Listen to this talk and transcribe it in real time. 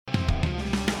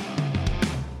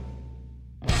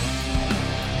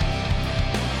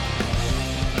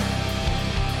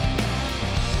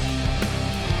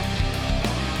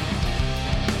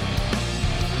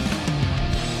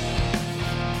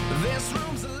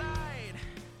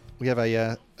We have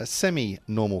a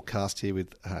semi-normal cast here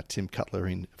with Tim Cutler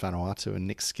in Vanuatu and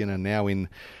Nick Skinner now in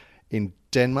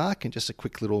Denmark. And just a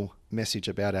quick little message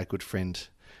about our good friend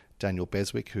Daniel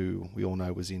Beswick, who we all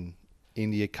know was in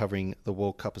India covering the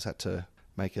World Cup, has had to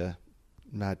make a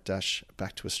mad dash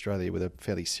back to Australia with a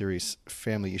fairly serious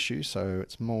family issue. So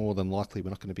it's more than likely we're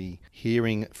not going to be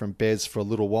hearing from Bez for a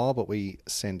little while, but we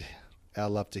send our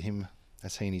love to him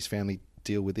as he and his family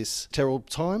deal with this terrible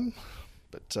time.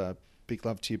 But big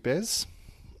love to you, Bez.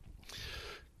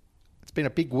 It's been a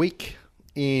big week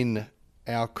in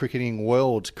our cricketing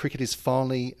world. Cricket is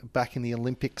finally back in the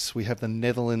Olympics. We have the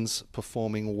Netherlands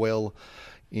performing well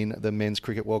in the Men's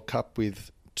Cricket World Cup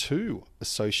with 2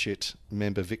 associate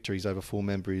member victories over full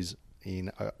members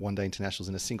in one-day internationals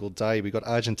in a single day. We got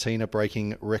Argentina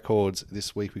breaking records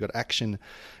this week. We got action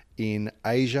in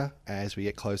Asia as we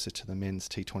get closer to the Men's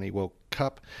T20 World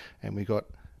Cup. And we got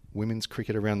women's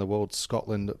cricket around the world,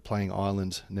 Scotland playing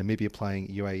Ireland, Namibia playing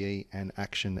UAE, and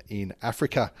action in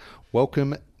Africa.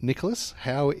 Welcome, Nicholas.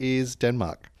 How is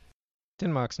Denmark?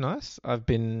 Denmark's nice. I've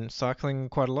been cycling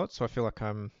quite a lot, so I feel like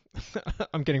I'm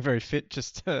I'm getting very fit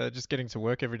just getting to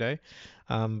work every day.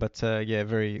 Yeah,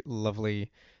 very lovely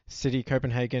city,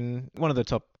 Copenhagen, one of the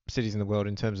top cities in the world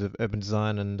in terms of urban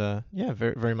design, and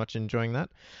very very much enjoying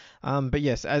that. But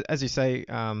yes, as you say,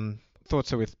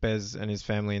 thoughts are with Bez and his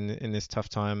family in this tough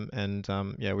time, and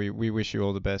we wish you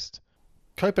all the best.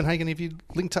 Copenhagen, have you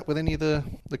linked up with any of the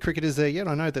cricketers there yet?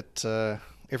 I know that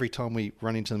every time we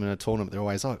run into them in a tournament, they're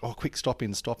always, quick, stop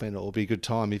in, it'll be a good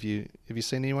time. Have you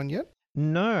seen anyone yet?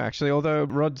 No, actually, although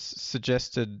Rod's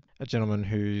suggested a gentleman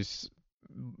who's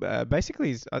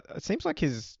basically, it seems like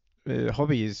his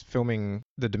hobby is filming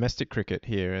the domestic cricket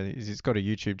here. He's got a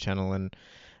YouTube channel, and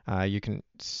you can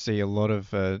see a lot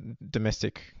of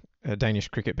domestic Danish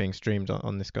cricket being streamed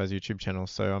on this guy's YouTube channel.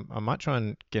 So I might try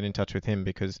and get in touch with him,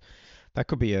 because that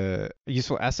could be a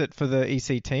useful asset for the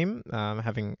EC team,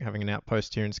 having an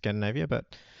outpost here in Scandinavia. But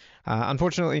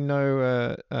unfortunately,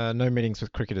 no meetings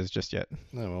with cricketers just yet.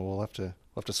 No, well, we'll have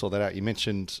to sort that out. You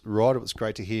mentioned Rod. It was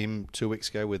great to hear him 2 weeks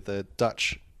ago with the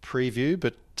Dutch preview,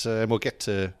 but we'll get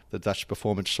to the Dutch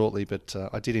performance shortly. But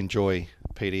I did enjoy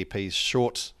PDP's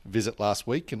short visit last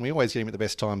week, and we always get him at the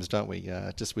best times, don't we?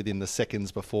 Just within the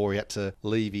seconds before he had to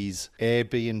leave his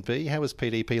Airbnb. How was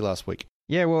PDP last week?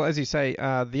 Yeah, well, as you say,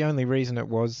 the only reason it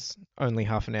was only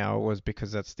half an hour was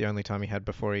because that's the only time he had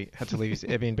before he had to leave his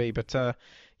Airbnb. But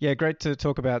great to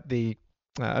talk about the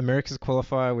America's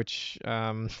qualifier, which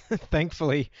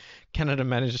thankfully Canada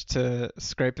managed to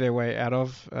scrape their way out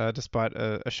of, despite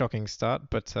a shocking start.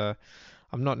 But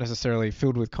I'm not necessarily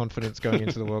filled with confidence going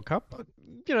into the World Cup. But,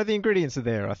 the ingredients are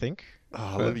there, I think.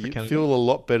 You feel a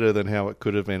lot better than how it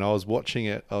could have been. I was watching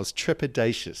it. I was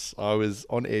trepidatious. I was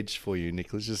on edge for you,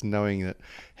 Nicholas, just knowing that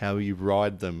how you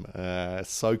ride them.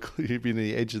 So clear, in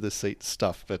the edge of the seat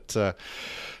stuff. But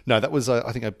no, that was,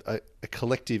 I think, a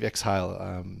collective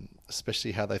exhale,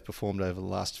 especially how they've performed over the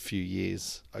last few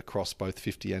years across both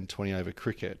 50 and 20 over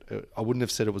cricket. I wouldn't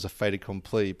have said it was a fait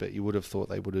accompli, but you would have thought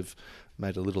they would have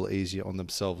made it a little easier on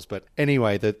themselves. But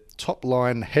anyway, the top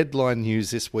line headline news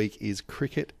this week is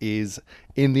cricket is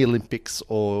in the Olympics,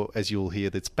 or as you'll hear,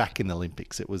 it's back in the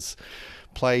Olympics. It was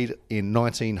played in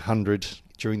 1900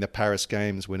 during the Paris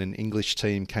Games, when an English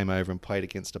team came over and played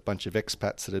against a bunch of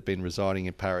expats that had been residing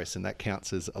in Paris, and that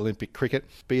counts as Olympic cricket.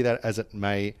 Be that as it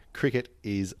may, cricket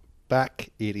is back.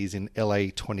 It is in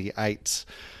LA 28.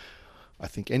 I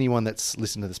think anyone that's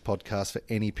listened to this podcast for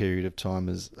any period of time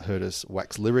has heard us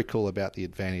wax lyrical about the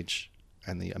advantage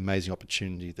and the amazing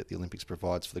opportunity that the Olympics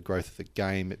provides for the growth of the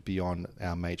game beyond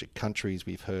our major countries.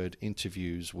 We've heard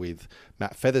interviews with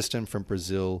Matt Featherston from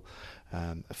Brazil,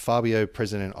 Fabio,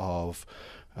 president of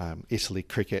Italy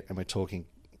Cricket, and we're talking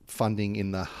funding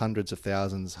in the hundreds of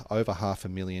thousands, over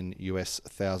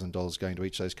 $500,000 going to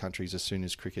each of those countries as soon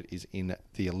as cricket is in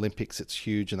the Olympics. It's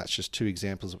huge, and that's just 2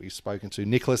 examples that we've spoken to.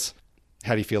 Nicholas,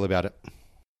 how do you feel about it?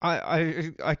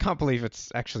 I can't believe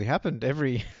it's actually happened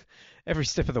every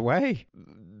step of the way.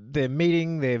 They're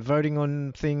meeting, they're voting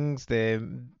on things, they're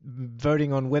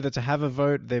voting on whether to have a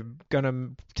vote, they're going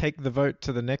to take the vote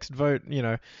to the next vote.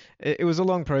 It was a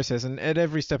long process, and at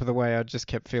every step of the way I just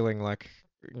kept feeling like,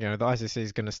 the ICC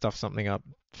is going to stuff something up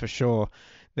for sure.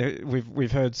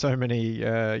 We've heard so many,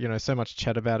 so much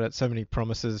chat about it, so many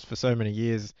promises for so many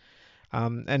years.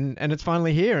 And it's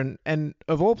finally here, and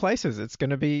of all places, it's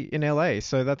going to be in LA.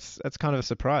 So that's kind of a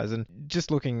surprise. And just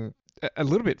looking a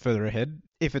little bit further ahead,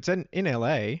 if it's in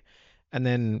LA, and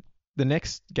then the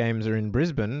next games are in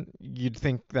Brisbane, you'd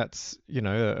think that's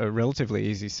a relatively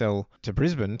easy sell to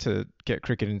Brisbane to get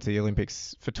cricket into the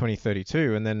Olympics for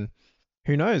 2032, and then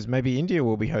who knows? Maybe India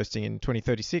will be hosting in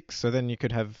 2036, so then you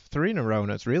could have three in a row,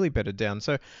 and it's really bedded down.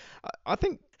 So I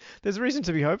think there's a reason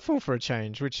to be hopeful for a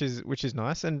change, which is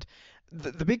nice. And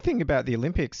the big thing about the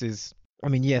Olympics is, I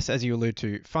mean, yes, as you allude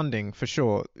to, funding for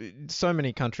sure. So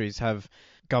many countries have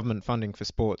government funding for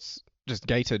sports just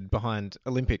gated behind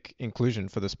Olympic inclusion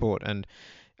for the sport. And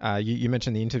you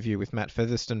mentioned the interview with Matt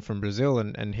Featherston from Brazil,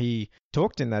 and he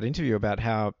talked in that interview about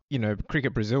how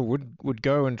Cricket Brazil would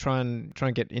go and try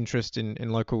and get interest in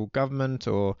local government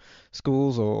or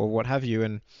schools or what have you,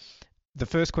 and the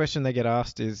first question they get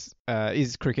asked is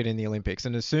cricket in the Olympics?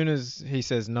 And as soon as he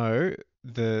says no,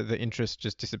 the interest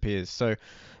just disappears. So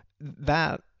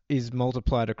that is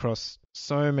multiplied across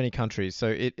so many countries. So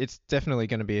it's definitely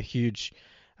going to be a huge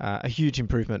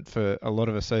improvement for a lot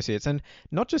of associates, and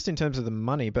not just in terms of the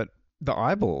money, but the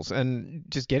eyeballs and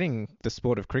just getting the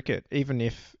sport of cricket. Even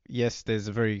if, yes, there's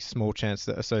a very small chance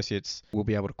that associates will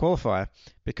be able to qualify,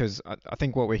 because I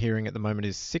think what we're hearing at the moment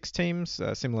is 6 teams,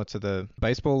 similar to the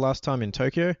baseball last time in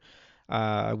Tokyo,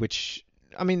 which,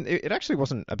 I mean, it actually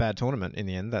wasn't a bad tournament in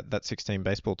the end, that 16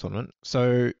 baseball tournament.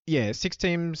 So yeah, 6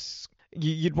 teams,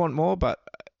 you'd want more, but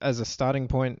as a starting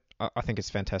point, I think it's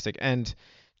fantastic. And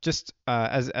just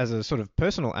as a sort of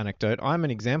personal anecdote, I'm an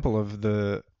example of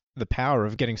the power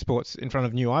of getting sports in front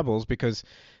of new eyeballs, because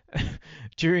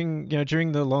during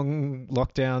the long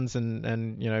lockdowns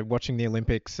and watching the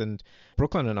Olympics, and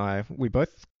Brooklyn and I, we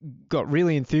both got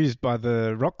really enthused by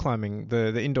the rock climbing,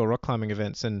 the indoor rock climbing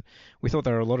events, and we thought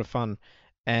they were a lot of fun.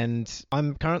 And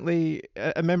I'm currently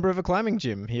a member of a climbing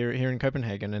gym here in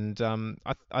Copenhagen, and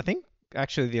I think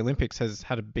actually the Olympics has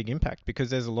had a big impact, because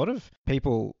there's a lot of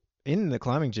people in the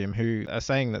climbing gym who are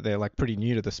saying that they're like pretty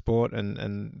new to the sport,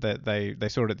 and that they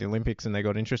saw it at the Olympics and they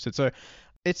got interested. So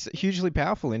it's hugely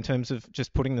powerful in terms of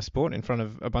just putting the sport in front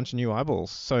of a bunch of new eyeballs.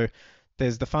 So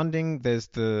there's the funding, there's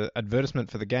the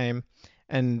advertisement for the game,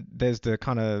 and there's the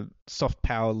kind of soft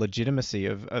power legitimacy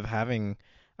of having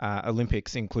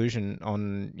Olympics inclusion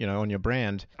on your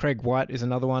brand. Craig White is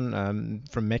another one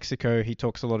from Mexico. He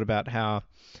talks a lot about how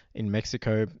in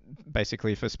Mexico,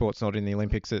 basically, if a sport's not in the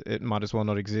Olympics, it might as well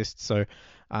not exist. So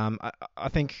I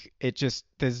think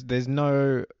there's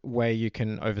no way you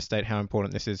can overstate how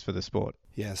important this is for the sport.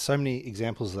 Yeah, so many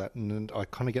examples of that, and I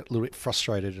kind of get a little bit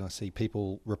frustrated, and I see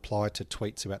people reply to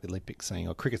tweets about the Olympics saying,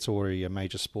 "Oh, cricket's already a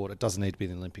major sport; it doesn't need to be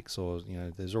in the Olympics," or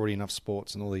there's already enough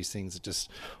sports and all these things.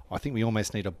 I think we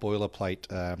almost need a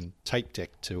boilerplate tape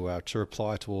deck to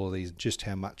reply to all of these, just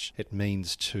how much it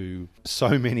means to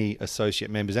so many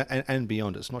associate members and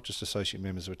beyond. It's not just associate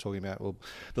members we're talking about. Well,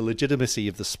 the legitimacy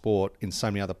of the sport in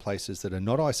so many other places that are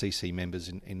not ICC members.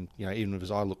 In even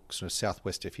as I look sort of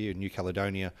southwest of here, New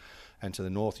Caledonia, and to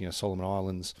the north, Solomon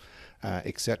Islands,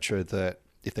 etc., that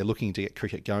if they're looking to get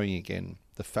cricket going again,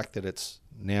 the fact that it's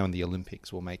now in the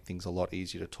Olympics will make things a lot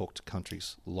easier to talk to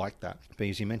countries like that. But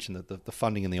as you mentioned, the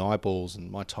funding and the eyeballs,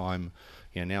 and my time,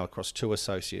 now across 2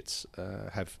 associates,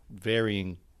 have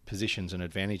varying positions and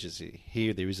advantages.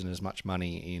 Here, there isn't as much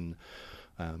money in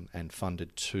and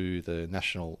funded to the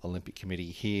National Olympic Committee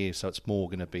here, so it's more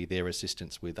going to be their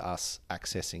assistance with us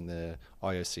accessing the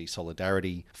IOC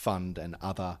Solidarity Fund and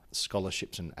other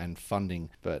scholarships and funding.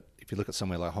 But if you look at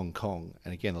somewhere like Hong Kong,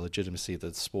 and again, the legitimacy of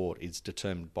the sport is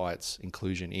determined by its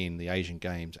inclusion in the Asian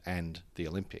Games and the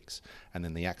Olympics, and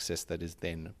then the access that is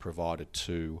then provided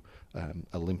to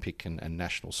Olympic and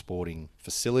national sporting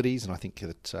facilities. And I think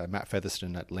that Matt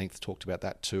Featherston at length talked about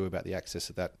that too, about the access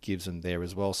that gives them there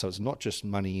as well. So it's not just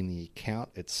money in the account,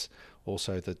 it's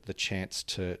also the chance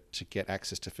to get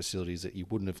access to facilities that you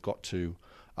wouldn't have got to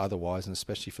otherwise, and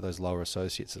especially for those lower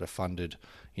associates that are funded,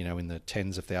 in the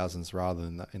tens of thousands rather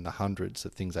than in the hundreds,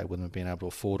 of things they wouldn't have been able to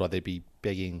afford or they'd be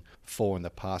begging for in the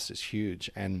past is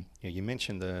huge. And you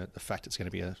mentioned the fact it's going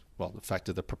to be the fact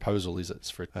of the proposal is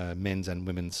it's for men's and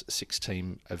women's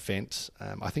 6-team event.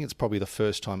 I think it's probably the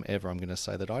first time ever I'm going to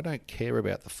say that I don't care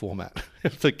about the format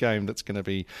of the game that's going to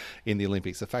be in the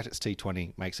Olympics. The fact it's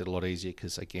T20 makes it a lot easier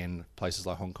because, again, places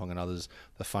like Hong Kong and others,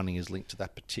 the funding is linked to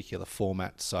that particular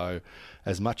format. So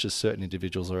as much as certain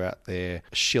individuals are out there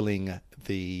shilling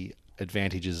the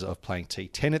advantages of playing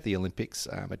T10 at the Olympics,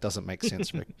 it doesn't make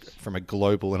sense from a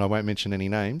global, and I won't mention any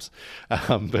names,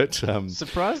 but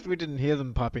surprised we didn't hear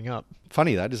them piping up.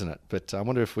 Funny that, isn't it? But I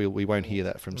wonder if we won't hear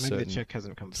that from maybe the check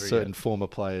hasn't come through certain yet. former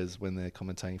players when they're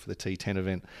commentating for the T10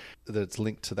 event, that it's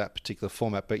linked to that particular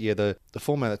format. But yeah, the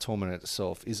format of the tournament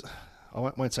itself is, I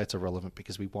won't say it's irrelevant,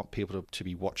 because we want people to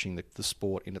be watching the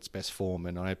sport in its best form.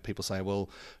 And I know people say, well,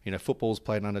 football's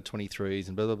played under 23s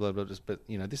and blah, blah, blah, blah. But,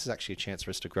 this is actually a chance for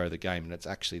us to grow the game. And it's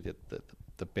actually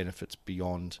the benefits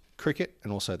beyond cricket,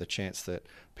 and also the chance that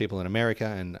people in America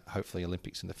and hopefully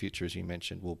Olympics in the future, as you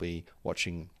mentioned, will be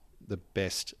watching the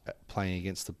best playing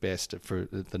against the best for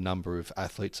the number of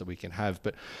athletes that we can have.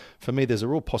 But for me, there's a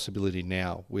real possibility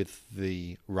now with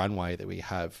the runway that we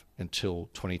have until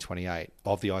 2028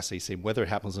 of the ICC. Whether it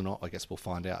happens or not, I guess we'll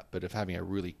find out. But of having a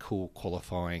really cool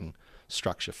qualifying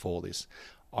structure for this.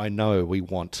 I know we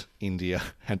want India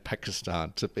and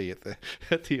Pakistan to be at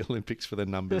the Olympics for the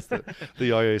numbers that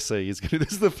the IOC is going to.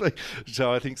 This is the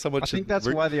so I think someone. I think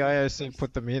that's why the IOC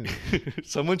put them in.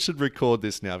 Someone should record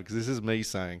this now, because this is me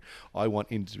saying I want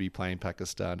India to be playing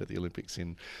Pakistan at the Olympics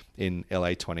in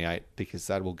LA 28, because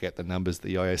that will get the numbers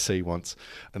the IOC wants.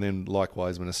 And then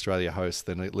likewise, when Australia hosts,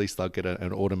 then at least they'll get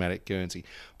an automatic Guernsey.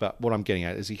 But what I'm getting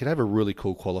at is you can have a really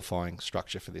cool qualifying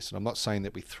structure for this. And I'm not saying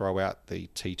that we throw out the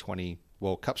T20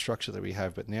 World Cup structure that we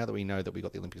have, but now that we know that we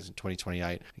got the Olympics in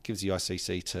 2028, it gives the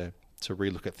ICC to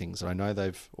relook at things. And I know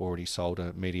they've already sold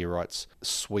a media rights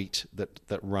suite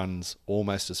that runs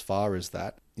almost as far as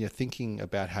that. Thinking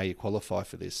about how you qualify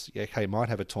for this, okay, you might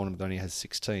have a tournament that only has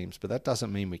 6 teams, but that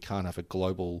doesn't mean we can't have a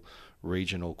global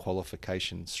regional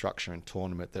qualification structure and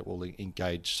tournament that will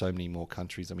engage so many more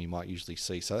countries than we might usually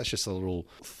see. So that's just a little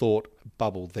thought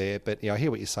bubble there. But I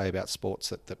hear what you say about sports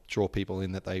that draw people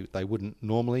in that they wouldn't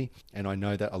normally. And I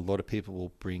know that a lot of people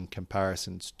will bring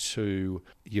comparisons to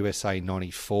USA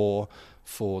 94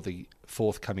 for the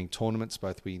forthcoming tournaments,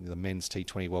 both the men's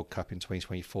T20 World Cup in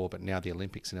 2024, but now the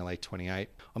Olympics in LA 28.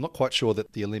 I'm not quite sure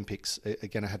that the Olympics are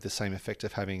going to have the same effect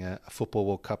of having a football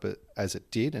World Cup as it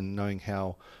did, and knowing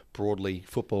how broadly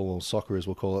football, or soccer as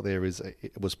we'll call it there,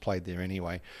 it was played there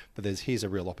anyway. But here's a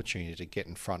real opportunity to get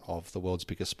in front of the world's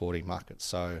biggest sporting market.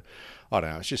 So I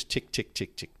don't know, it's just tick, tick,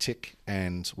 tick, tick, tick.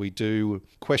 And we do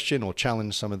question or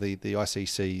challenge some of the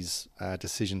ICC's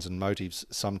decisions and motives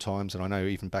sometimes. And I know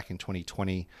even back in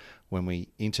 2020, when we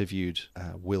interviewed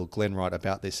Will Glenwright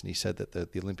about this, and he said that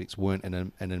the Olympics weren't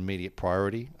an immediate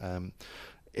priority.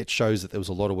 It shows that there was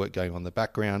a lot of work going on in the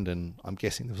background, and I'm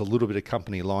guessing there was a little bit of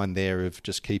company line there of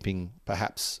just keeping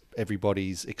perhaps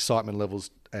everybody's excitement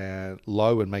levels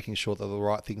low and making sure that the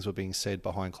right things were being said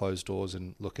behind closed doors.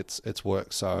 And look, it's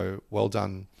work. So well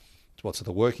done to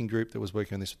the working group that was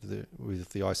working on this with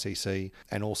the ICC,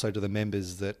 and also to the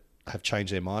members that have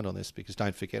changed their mind on this, because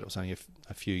don't forget, it was only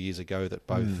a few years ago that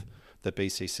both the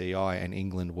BCCI and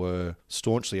England were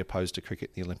staunchly opposed to cricket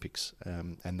in the Olympics,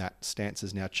 and that stance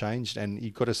has now changed. And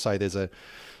you've got to say there's a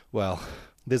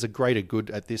greater good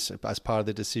at this as part of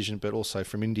the decision, but also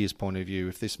from India's point of view,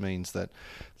 if this means that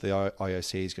the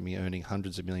IOC is going to be earning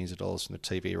hundreds of millions of dollars from the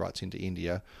TV rights into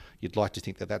India, you'd like to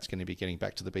think that that's going to be getting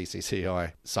back to the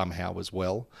BCCI somehow as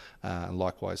well, and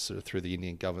likewise sort of through the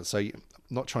Indian government. So I'm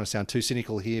not trying to sound too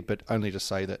cynical here, but only to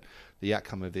say that the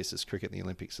outcome of this is cricket in the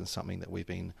Olympics, and something that we've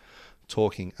been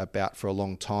talking about for a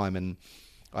long time. And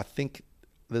I think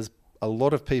there's a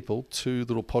lot of people, 2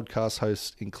 little podcast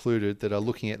hosts included, that are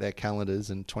looking at their calendars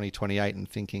in 2028 and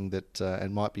thinking that it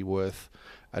might be worth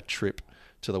a trip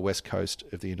to the west coast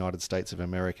of the United States of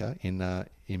America in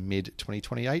mid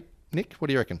 2028. Nick, what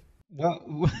do you reckon?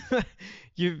 Well,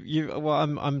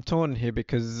 I'm torn here,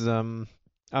 because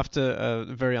after a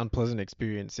very unpleasant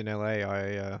experience in LA,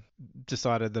 I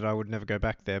decided that I would never go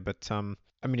back there. But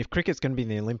I mean, if cricket's going to be in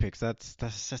the Olympics, that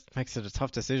just makes it a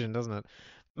tough decision, doesn't it?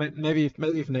 Maybe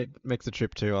if Nate makes the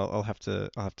trip too, I'll have to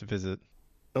visit.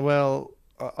 Well,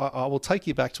 I will take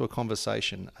you back to a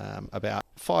conversation about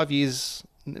 5 years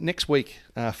next week.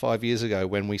 5 years ago,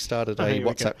 when we started a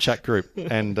WhatsApp chat group,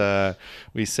 and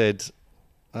we said,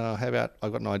 "How about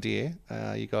I've got an idea?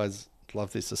 You guys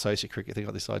love this associate cricket thing.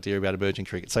 Got this idea about emerging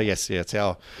cricket." So yes, it's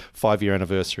our 5-year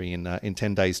anniversary in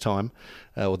 10 days' time,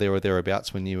 or there or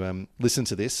thereabouts when you listen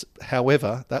to this.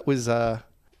 However, that was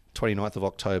 29th of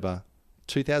October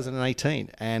 2018,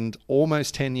 and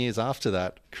almost 10 years after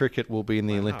that, cricket will be in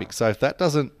the Olympics. So if that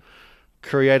doesn't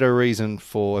create a reason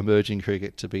for emerging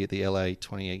cricket to be at the LA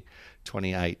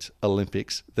 2028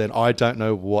 Olympics, then I don't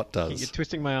know what does. You're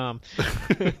twisting my arm.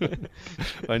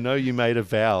 I know you made a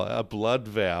vow, a blood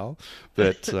vow,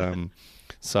 but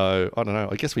so I don't know.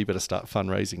 I guess we better start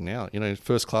fundraising now.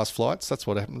 First class flights. That's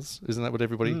what happens, isn't that what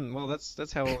everybody? Well,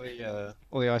 that's how all the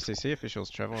ICC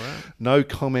officials travel around. No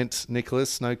comment,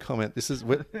 Nicholas. No comment.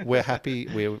 We're happy.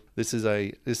 This is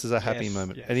a happy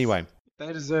moment. Yes. Anyway.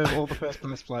 They deserve all the first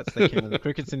class flights they can. The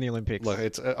cricket's in the Olympics. Look,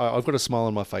 I've got a smile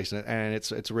on my face, and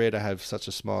it's rare to have such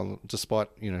a smile, despite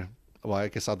well, I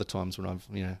guess other times when I've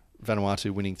Vanuatu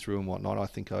winning through and whatnot. I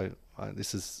think I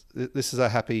This is a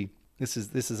happy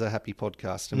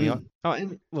podcast. And Oh,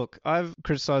 and look, I've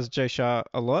criticised Jay Shah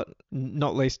a lot,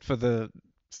 not least for the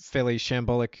fairly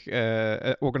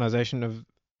shambolic organisation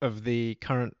of the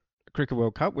current Cricket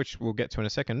World Cup, which we'll get to in a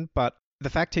second. But the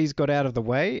fact he's got out of the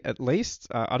way, at least,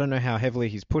 I don't know how heavily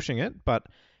he's pushing it, but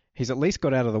he's at least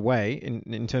got out of the way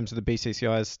in terms of the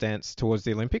BCCI's stance towards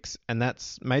the Olympics, and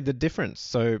that's made the difference.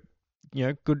 So,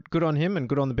 good on him and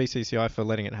good on the BCCI for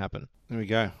letting it happen. There we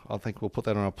go. I think we'll put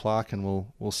that on a plaque and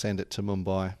we'll send it to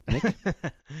Mumbai. Nick?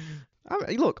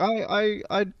 Look,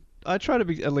 I try to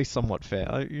be at least somewhat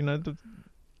fair.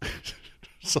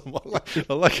 Somewhat.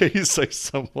 I like how you say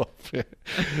somewhat fair.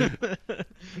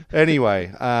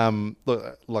 Anyway,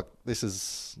 look, this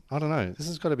is, I don't know, this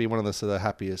has got to be one of the sort of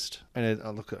happiest. And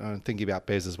I'm thinking about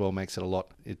Bez as well makes it a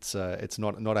lot. It's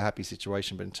not a happy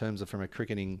situation, but in terms of from a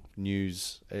cricketing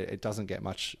news, it doesn't get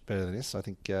much better than this. I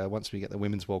think once we get the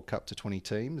Women's World Cup to 20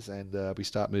 teams and we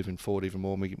start moving forward even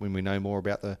more when we know more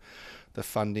about the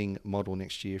funding model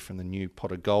next year from the new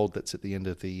pot of gold that's at the end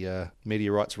of the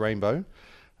media rights rainbow.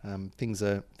 Things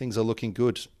are looking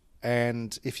good.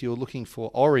 And if you're looking for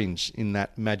orange in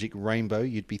that magic rainbow,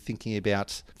 you'd be thinking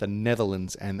about the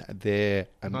Netherlands and their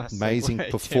amazing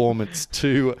performance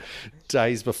 2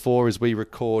 days before as we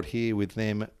record here, with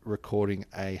them recording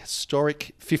a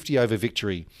historic 50-over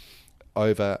victory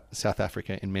over South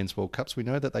Africa in Men's World Cups. We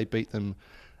know that they beat them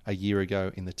a year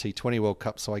ago in the T20 World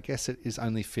Cup, so I guess it is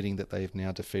only fitting that they've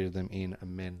now defeated them in a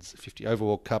Men's 50-over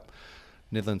World Cup.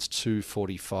 Netherlands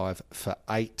 245 for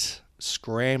 8,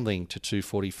 scrambling to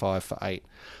 245 for 8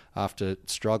 after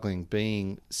struggling,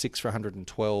 being 6 for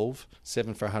 112,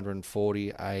 7 for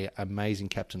 140, a amazing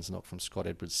captain's knock from Scott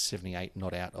Edwards, 78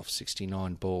 not out of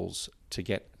 69 balls to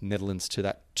get Netherlands to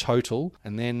that total.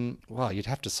 And then, you'd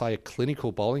have to say a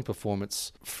clinical bowling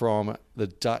performance from the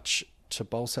Dutch to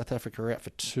bowl South Africa out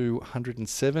for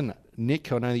 207. Nick,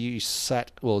 I know you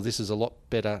sat, this is a lot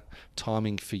better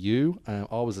timing for you. I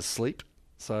was asleep.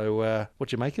 So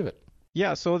what'd you make of it?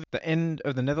 Yeah, I saw the end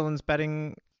of the Netherlands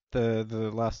batting, the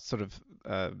last sort of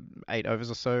 8 overs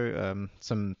or so.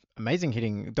 Some amazing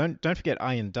hitting. Don't forget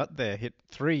Ian Dutt there. Hit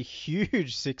 3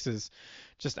 huge sixes.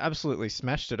 Just absolutely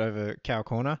smashed it over cow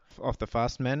corner off the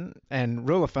fast men. And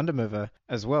Rula Fundermover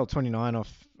as well, 29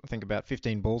 off, I think, about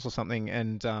 15 balls or something.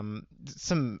 And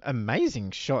some amazing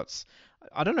shots.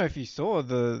 I don't know if you saw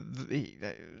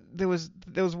there was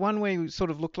one where he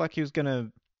sort of looked like he was going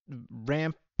to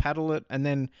ramp paddle it, and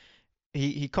then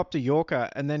he copped a Yorker,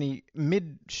 and then he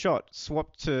mid shot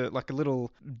swapped to like a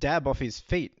little dab off his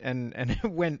feet and it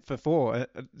went for 4.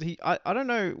 I don't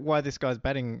know why this guy's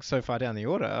batting so far down the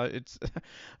order.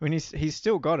 He's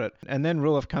still got it. And then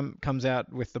Roloff comes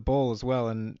out with the ball as well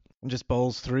and just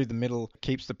bowls through the middle,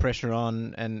 keeps the pressure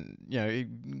on, and he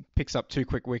picks up 2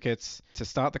 quick wickets to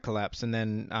start the collapse, and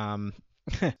then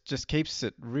just keeps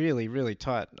it really, really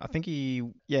tight. I think he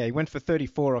went for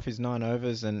 34 off his 9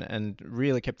 overs and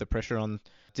really kept the pressure on.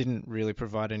 Didn't really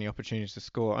provide any opportunities to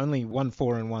score. Only 1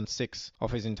 4 and 1 6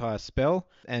 off his entire spell.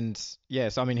 And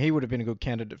yes, I mean, he would have been a good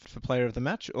candidate for player of the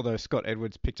match, although Scott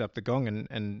Edwards picked up the gong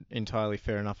and entirely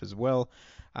fair enough as well.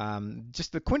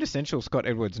 Just the quintessential Scott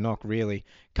Edwards knock, really.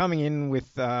 Coming in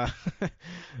with, the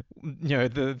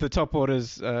top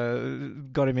orders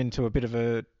got him into a bit of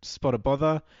a spot of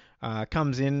bother.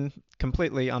 Comes in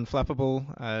completely unflappable,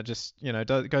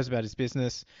 goes about his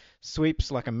business,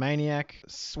 sweeps like a maniac,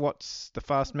 swats the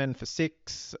fast men for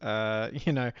 6.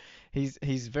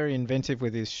 He's very inventive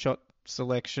with his shot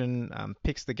selection,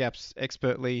 picks the gaps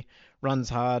expertly,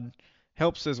 runs hard,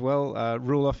 helps as well.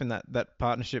 Ruloff in that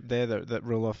partnership there, that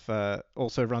Ruloff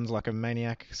also runs like a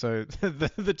maniac. So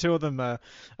the two of them are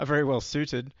very well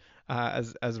suited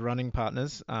as running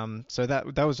partners. So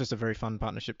that was just a very fun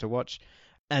partnership to watch.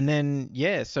 And then,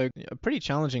 so a pretty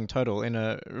challenging total in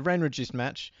a rain-reduced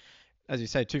match. As you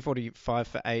say, 245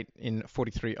 for 8 in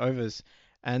 43 overs.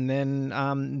 And then,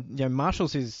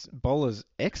 marshals his bowlers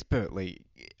expertly.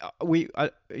 In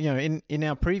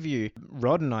our preview,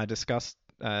 Rod and I discussed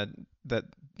that,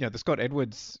 the Scott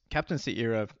Edwards captaincy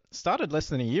era started less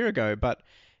than a year ago, but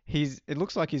it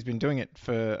looks like he's been doing it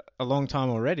for a long time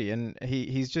already, and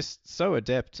he's just so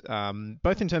adept,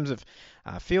 both in terms of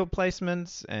field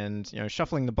placements and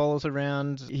shuffling the bowlers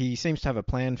around. He seems to have a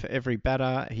plan for every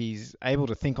batter. He's able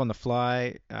to think on the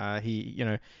fly.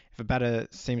 If a batter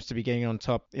seems to be getting on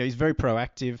top, he's very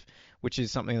proactive, which is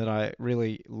something that I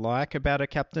really like about a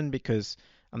captain, because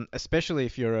especially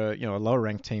if you're a lower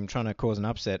ranked team trying to cause an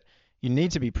upset, you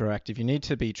need to be proactive. You need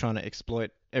to be trying to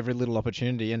exploit every little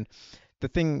opportunity. And the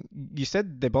thing, you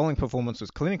said their bowling performance was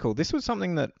clinical. This was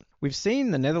something that we've seen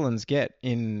the Netherlands get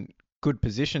in good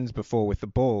positions before with the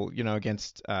ball,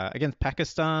 against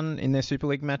Pakistan in their Super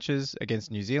League matches,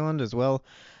 against New Zealand as well,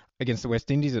 against the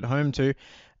West Indies at home too.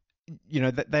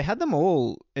 They had them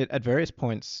all at various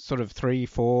points, sort of 3,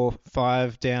 4,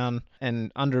 5 down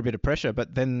and under a bit of pressure.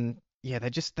 But then, yeah, they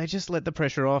just let the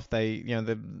pressure off. They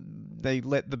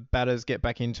let the batters get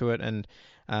back into it, and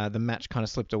the match kind of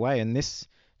slipped away. And this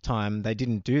time they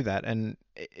didn't do that. And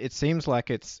it seems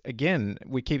like again,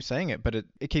 we keep saying it, but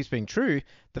it keeps being true.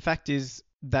 The fact is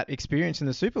that experience in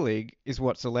the Super League is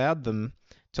what's allowed them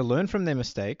to learn from their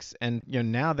mistakes. And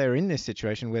now they're in this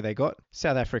situation where they got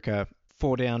South Africa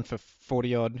 4 down for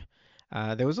 40 odd.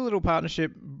 There was a little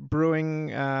partnership brewing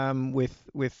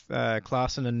with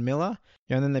Klaasen and Miller,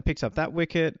 and then they picked up that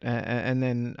wicket, and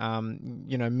then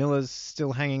Miller's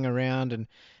still hanging around and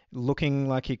looking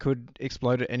like he could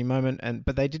explode at any moment.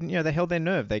 But they didn't. They held their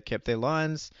nerve. They kept their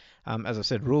lines. As I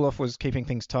said, Roelof was keeping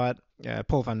things tight.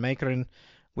 Paul van Meekeren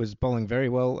was bowling very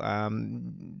well.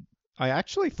 I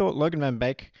actually thought Logan van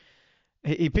Beek.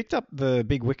 He picked up the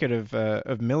big wicket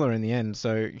of Miller in the end,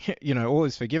 so all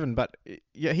is forgiven. But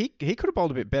yeah, he could have bowled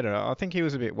a bit better. I think he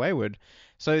was a bit wayward.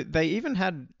 So they even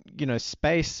had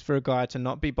space for a guy to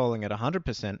not be bowling at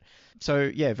 100%.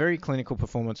 So yeah, very clinical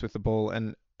performance with the ball,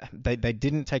 and they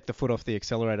didn't take the foot off the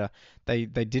accelerator. They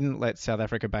didn't let South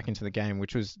Africa back into the game,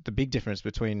 which was the big difference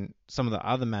between some of the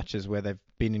other matches where they've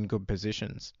been in good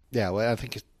positions. Yeah, well, I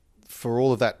think for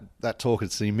all of that talk,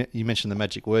 you mentioned the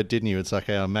magic word, didn't you? It's like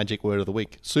our magic word of the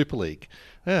week, Super League.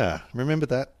 Yeah, remember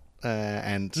that,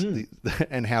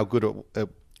 and how good it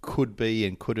could be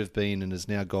and could have been and is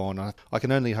now gone. I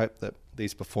can only hope that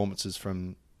these performances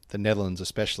from the Netherlands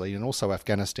especially, and also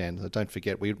Afghanistan. Don't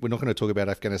forget, we're not going to talk about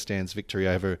Afghanistan's victory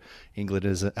over England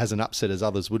as an upset as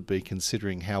others would be,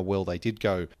 considering how well they did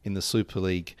go in the Super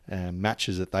League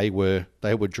matches that they were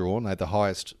drawn. They had the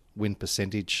highest win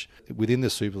percentage within the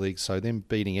Super League, so them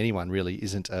beating anyone really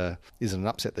isn't an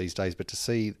upset these days. But to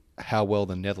see how well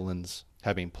the Netherlands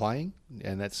have been playing,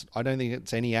 and I don't think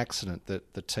it's any accident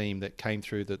that the team that came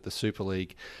through the Super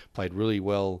League played really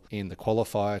well in the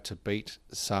qualifier to beat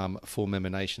some full member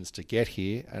nations to get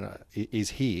here, and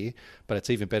is here. But it's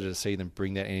even better to see them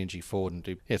bring that energy forward and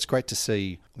do. It's great to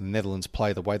see the Netherlands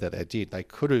play the way that they did. They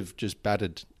could have just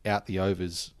batted out the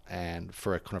overs and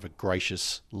for a kind of a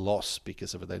gracious loss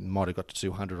because of it, they might have got to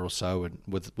 200 or so, and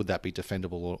would that be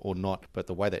defendable or not? But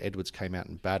the way that Edwards came out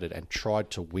and batted and tried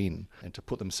to win and to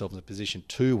put themselves in a position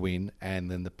to win,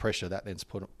 and then the pressure that then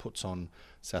puts on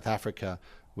South Africa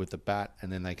with the bat,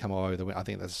 and then they come over the win. I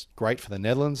think that's great for the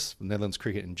Netherlands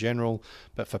cricket in general,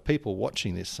 but for people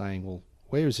watching this saying, well,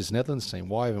 where is this Netherlands team?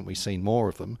 Why haven't we seen more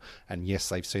of them? And yes,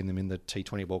 they've seen them in the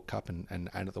T20 World Cup and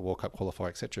at the World Cup qualifier,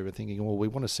 etc. But thinking, well, we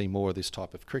want to see more of this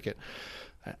type of cricket.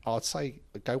 I'd say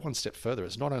go one step further.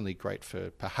 It's not only great for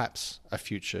perhaps a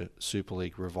future Super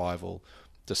League revival,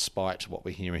 despite what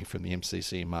we're hearing from the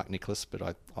MCC and Mark Nicholas, but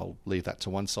I'll leave that to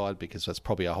one side because that's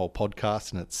probably a whole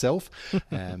podcast in itself.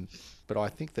 But I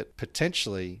think that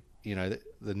potentially, the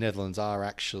Netherlands are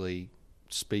actually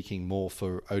speaking more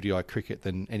for ODI cricket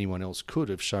than anyone else could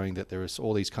have, showing that there is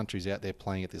all these countries out there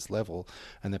playing at this level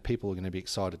and that people are going to be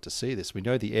excited to see this. We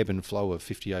know the ebb and flow of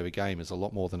 50 over game is a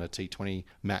lot more than a T20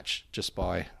 match just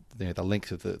by the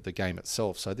length of the game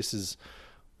itself. So this is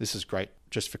great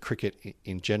just for cricket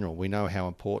in general. We know how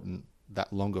important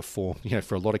that longer form,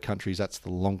 for a lot of countries, that's the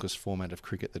longest format of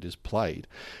cricket that is played,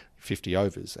 50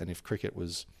 overs. And if cricket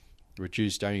was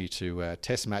reduced only to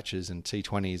test matches and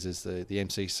T20s as the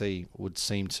MCC would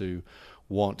seem to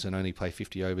want, and only play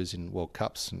 50 overs in World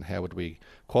Cups, and how would we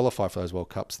qualify for those World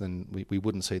Cups, then we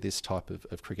wouldn't see this type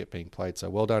of cricket being played. So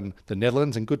well done the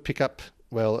Netherlands, and good pickup,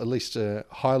 well, at least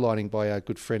highlighting by our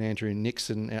good friend Andrew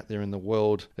Nixon out there in the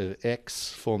world of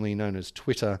X, formerly known as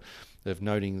Twitter, of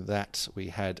noting that we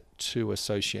had 2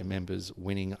 associate members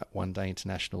winning one-day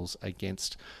internationals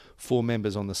against 4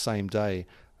 members on the same day.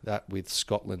 That with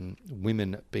Scotland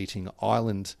women beating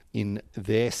Ireland in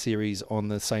their series on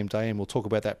the same day, and we'll talk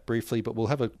about that briefly, but we'll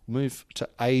have a move to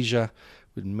Asia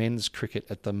with men's cricket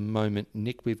at the moment.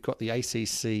 Nick, we've got the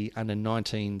ACC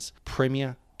Under-19s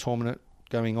Premier Tournament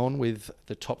going on, with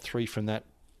the top 3 from that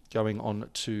going on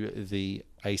to the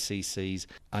ACC's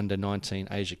Under-19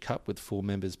 Asia Cup, with 4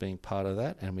 members being part of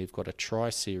that, and we've got a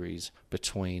tri-series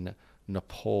between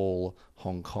Nepal,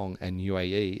 Hong Kong and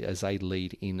UAE as they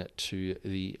lead into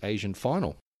the Asian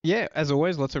final. Yeah, as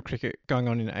always, lots of cricket going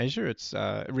on in Asia. It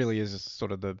really is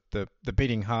sort of the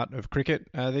beating heart of cricket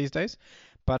these days.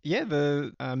 But yeah,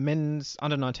 the men's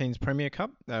under-19s Premier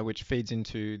Cup, which feeds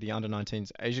into the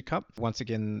under-19s Asia Cup. Once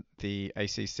again, the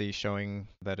ACC showing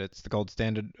that it's the gold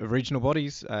standard of regional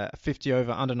bodies. 50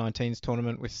 over under-19s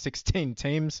tournament with 16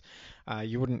 teams.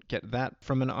 You wouldn't get that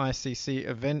from an ICC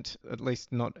event, at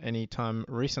least not any time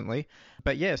recently.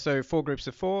 But yeah, so 4 groups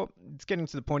of 4. It's getting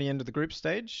to the pointy end of the group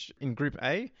stage. In Group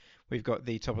A, we've got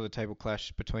the top of the table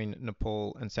clash between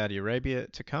Nepal and Saudi Arabia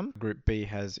to come. Group B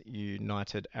has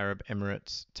United Arab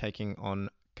Emirates taking on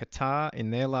Qatar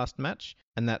in their last match,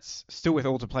 and that's still with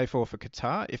all to play for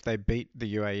Qatar. If they beat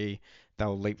the UAE,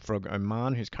 they'll leapfrog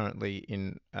Oman, who's currently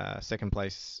in second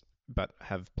place but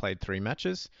have played 3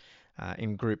 matches.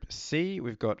 In Group C,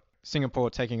 we've got Singapore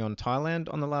taking on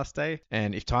Thailand on the last day,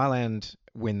 and if Thailand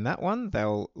win that one,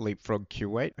 they'll leapfrog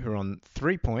Kuwait, who are on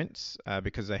 3 points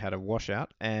because they had a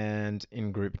washout. And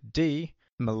in Group D,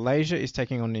 Malaysia is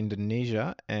taking on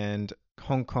Indonesia, and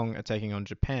Hong Kong are taking on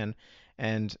Japan.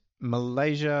 And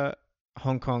Malaysia,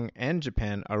 Hong Kong, and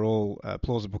Japan are all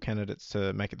plausible candidates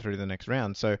to make it through to the next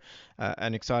round. So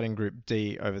an exciting Group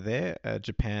D over there.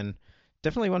 Japan,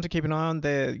 definitely one to keep an eye on.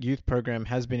 Their youth program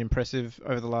has been impressive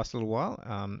over the last little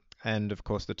while. And of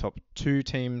course, the top 2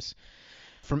 teams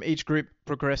from each group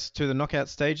progress to the knockout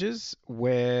stages,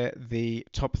 where the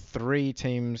top 3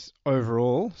 teams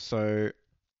overall, so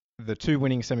the 2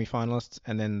 winning semi-finalists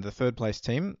and then the third place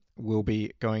team, will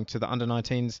be going to the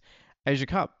under-19s Asia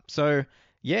Cup. So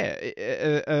yeah,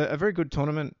 a very good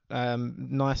tournament.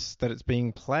 Nice that it's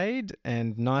being played,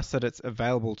 and nice that it's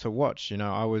available to watch.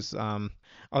 I was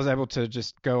able to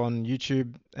just go on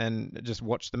YouTube and just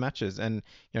watch the matches, and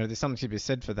there's something to be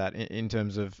said for that in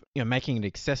terms of making it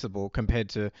accessible compared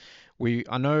to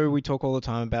I know we talk all the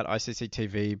time about ICC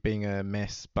TV being a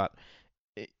mess, but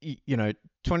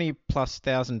 20 plus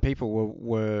thousand people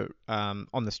were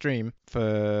on the stream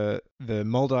for the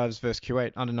Maldives versus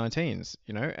Kuwait under 19s,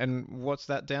 and what's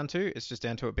that down to? It's just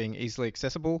down to it being easily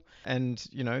accessible, and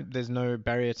there's no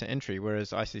barrier to entry, whereas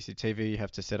ICC TV, you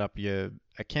have to set up your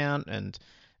account and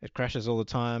it crashes all the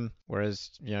time, whereas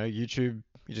YouTube,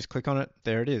 you just click on it,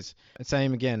 there it is. And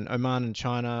same again, Oman and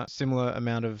China, similar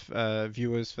amount of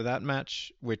viewers for that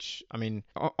match, which, I mean,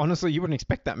 honestly, you wouldn't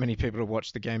expect that many people to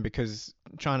watch the game because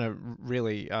China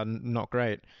really are not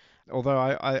great. Although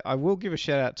I will give a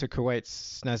shout out to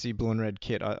Kuwait's snazzy blue and red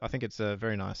kit. I think it's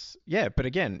very nice. Yeah, but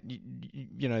again,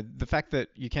 the fact that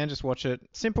you can just watch it,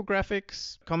 simple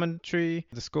graphics, commentary,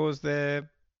 the scores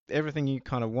there, everything you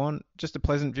kind of want, just a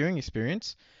pleasant viewing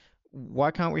experience.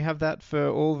 Why can't we have that for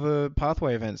all the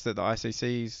pathway events that the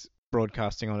ICC's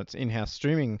broadcasting on its in-house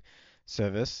streaming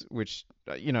service, which,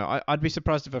 I'd be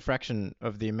surprised if a fraction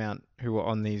of the amount who were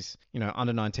on these,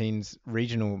 under 19s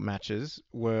regional matches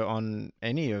were on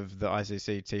any of the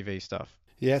ICC TV stuff.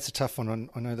 Yeah, it's a tough one.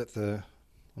 I know that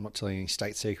I'm not telling any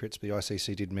state secrets, but the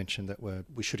ICC did mention that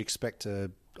we should expect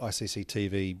a ICC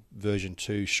TV version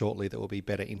 2 shortly that will be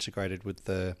better integrated with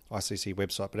the ICC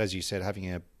website. But as you said,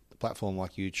 having a platform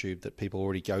like YouTube that people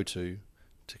already go to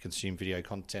consume video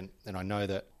content, and I know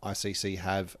that ICC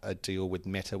have a deal with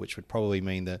Meta, which would probably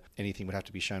mean that anything would have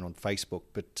to be shown on Facebook.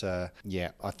 But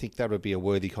yeah, I think that would be a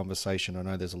worthy conversation. I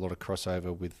know there's a lot of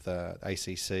crossover with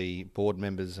ACC board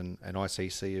members and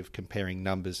ICC of comparing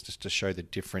numbers just to show the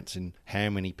difference in how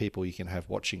many people you can have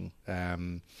watching.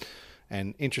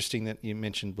 And interesting that you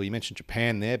mentioned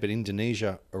Japan there, but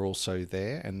Indonesia are also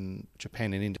there, and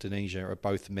Japan and Indonesia are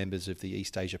both members of the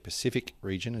East Asia Pacific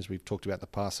region, as we've talked about in the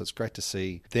past. So it's great to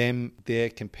see them there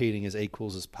competing as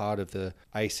equals as part of the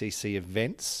ACC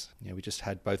events. We just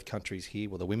had both countries here,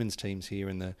 well, the women's teams here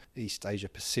in the East Asia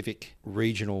Pacific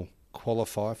regional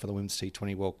qualify for the Women's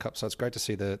T20 World Cup. So it's great to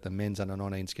see the men's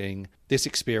under-19s getting this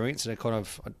experience, and I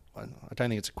don't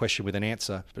think it's a question with an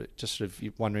answer, but just sort of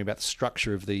wondering about the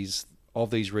structure of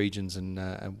these regions and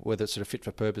whether it's sort of fit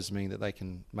for purpose, meaning that they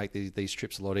can make these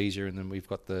trips a lot easier. And then we've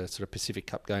got the sort of Pacific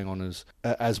Cup going on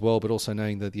as well, but also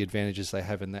knowing the advantages they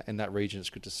have in that region. It's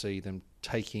good to see them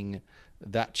taking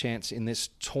that chance in this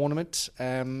tournament.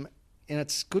 And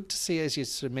it's good to see, as you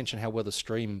sort of mentioned, how well the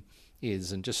stream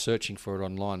is, and just searching for it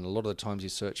online. A lot of the times you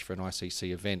search for an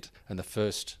ICC event and the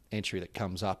first entry that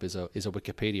comes up is a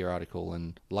Wikipedia article,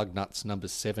 and Lugnuts number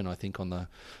 7, I think, on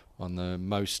the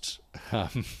most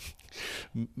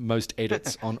most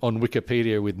edits on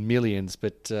Wikipedia with millions,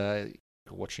 but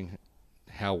watching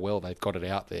how well they've got it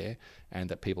out there and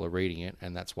that people are reading it,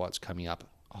 and that's why it's coming up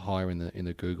higher in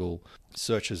the Google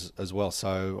searches as well.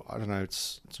 So I don't know,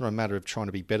 it's not a matter of trying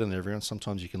to be better than everyone.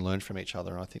 Sometimes you can learn from each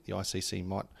other, and I think the ICC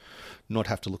might not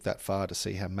have to look that far to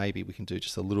see how maybe we can do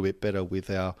just a little bit better with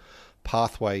our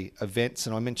pathway events.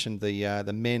 And I mentioned the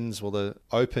men's, well, the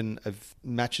open of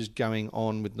matches going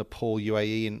on with Nepal,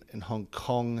 UAE, and Hong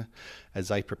Kong as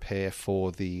they prepare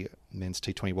for the men's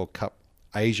T20 World Cup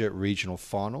Asia regional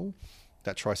final.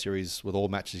 That tri-series with all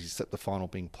matches except the final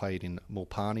being played in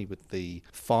Mulpani, with the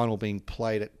final being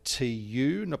played at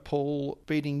TU. Nepal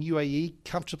beating UAE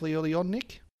comfortably early on,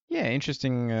 Nick. Yeah,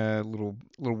 interesting little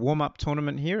warm-up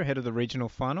tournament here ahead of the regional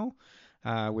final,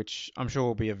 which I'm sure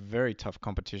will be a very tough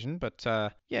competition. But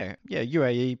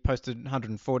UAE posted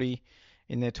 140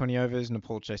 in their 20 overs.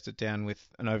 Nepal chased it down with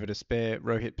an over to spare.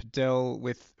 Rohit Patel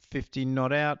with 50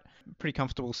 not out. Pretty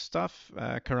comfortable stuff.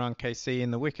 Karan KC in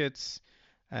the wickets.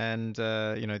 And,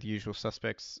 the usual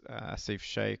suspects, Asif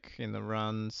Sheikh in the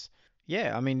runs.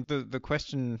 Yeah, I mean, the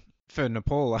question for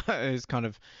Nepal is kind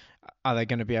of, are they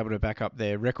going to be able to back up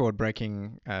their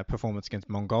record-breaking performance against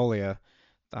Mongolia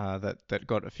that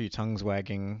got a few tongues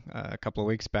wagging a couple of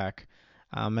weeks back?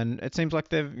 And it seems like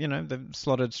they've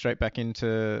slotted straight back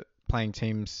into playing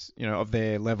teams, of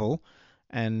their level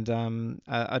and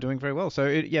are doing very well. So,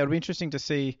 it'll be interesting to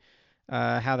see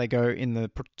how they go in the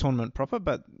tournament proper,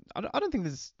 but I don't think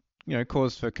there's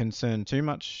cause for concern too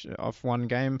much off one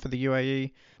game for the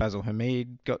UAE. Basil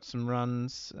Hamid got some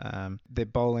runs. Their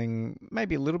bowling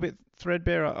maybe a little bit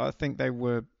threadbare. I think they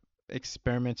were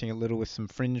experimenting a little with some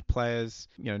fringe players.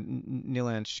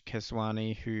 Nilansh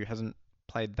Keswani, who hasn't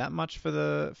played that much for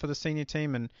the senior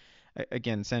team, and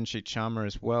again Sanchit Sharma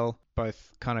as well.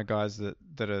 Both kind of guys that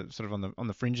are sort of on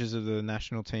the fringes of the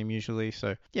national team usually.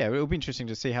 So yeah, it'll be interesting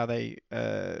to see how they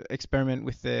experiment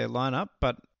with their lineup.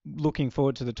 But looking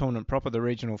forward to the tournament proper, the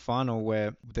regional final,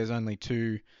 where there's only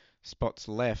 2 spots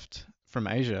left from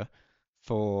Asia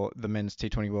for the men's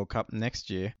T20 World Cup next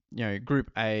year.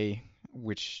 Group A,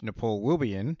 which Nepal will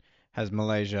be in, has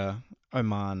Malaysia,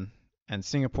 Oman, and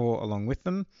Singapore along with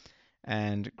them.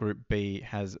 And Group B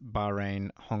has Bahrain,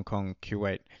 Hong Kong,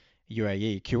 Kuwait,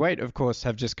 UAE. Kuwait, of course,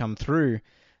 have just come through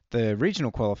the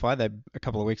regional qualifier. A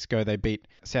couple of weeks ago, they beat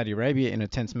Saudi Arabia in a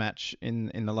tense match in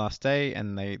the last day,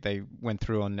 and they went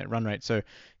through on net run rate. So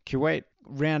Kuwait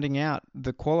rounding out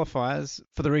the qualifiers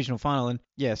for the regional final. And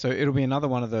yeah, so it'll be another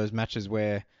one of those matches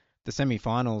where the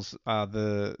semi-finals are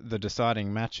the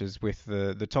deciding matches, with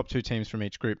the top 2 teams from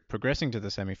each group progressing to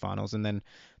the semi-finals, and then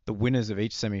the winners of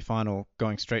each semi-final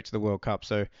going straight to the World Cup.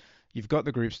 So you've got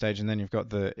the group stage, and then you've got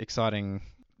the exciting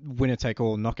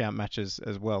winner-take-all knockout matches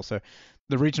as well. So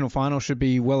the regional final should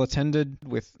be well attended,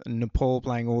 with Nepal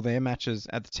playing all their matches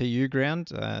at the TU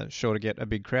ground, sure to get a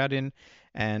big crowd in.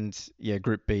 And yeah,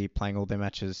 Group B playing all their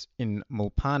matches in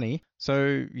Mulpani.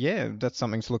 So yeah, that's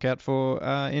something to look out for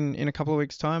in a couple of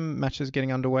weeks' time. Matches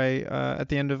getting underway at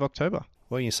the end of October.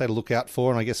 Well, you say to look out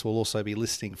for, and I guess we'll also be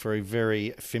listening for a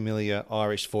very familiar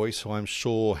Irish voice who I'm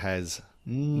sure has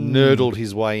nerdled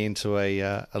his way into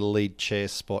a lead chair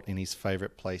spot in his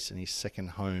favourite place in his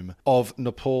second home of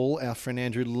Nepal, our friend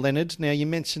Andrew Leonard. Now, you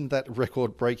mentioned that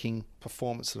record-breaking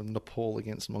performance of Nepal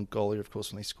against Mongolia, of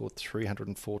course, when they scored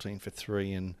 314 for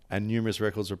 3, and numerous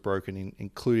records were broken,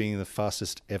 including the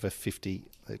fastest ever 50.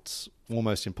 It's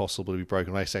almost impossible to be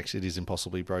broken. Actually, it is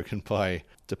impossible to be broken by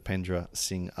Dipendra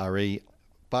Singh Ari.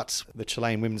 But the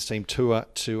Chilean women's team tour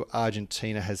to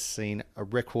Argentina has seen a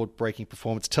record-breaking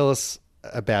performance. Tell us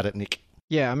about it, Nick.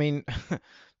 Yeah, I mean,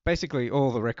 basically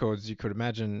all the records you could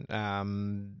imagine.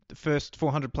 The first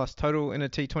 400 plus total in a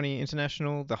T20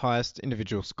 international, the highest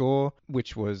individual score,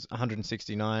 which was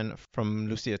 169 from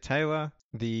Lucia Taylor.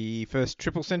 The first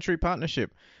triple century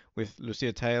partnership with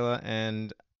Lucia Taylor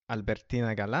and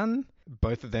Albertina Galan.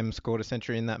 Both of them scored a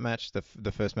century in that match,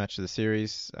 the first match of the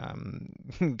series.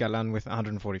 Galan with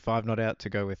 145 not out to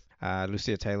go with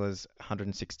Lucia Taylor's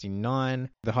 169.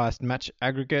 The highest match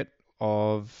aggregate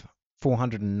of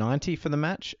 490 for the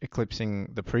match, eclipsing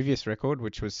the previous record,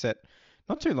 which was set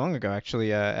not too long ago,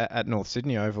 actually, at North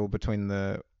Sydney Oval between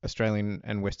the Australian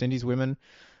and West Indies women.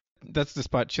 That's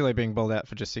despite Chile being bowled out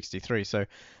for just 63. So,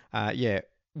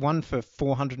 one for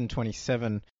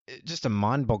 427. Just a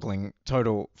mind-boggling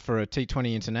total for a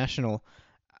T20 international,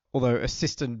 although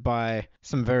assisted by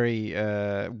some very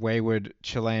wayward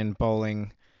Chilean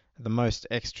bowling. The most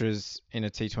extras in a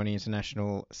T20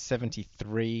 international,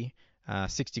 73,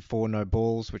 64 no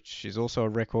balls, which is also a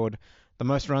record. The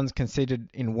most runs conceded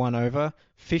in 1 over,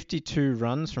 52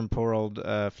 runs from poor old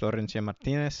Florencia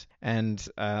Martinez, and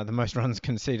the most runs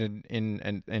conceded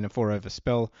in a 4-over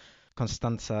spell,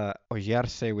 Constanza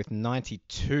Ollarse with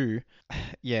 92.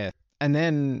 Yeah. And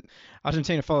then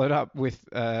Argentina followed up with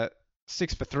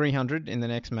 6 for 300 in the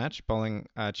next match, bowling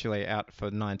Chile out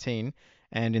for 19.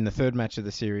 And in the third match of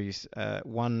the series,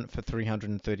 1 for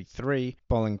 333,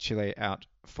 bowling Chile out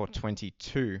for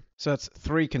 22. So that's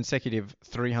 3 consecutive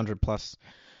 300 plus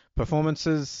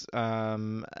performances. I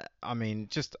mean,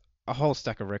 just a whole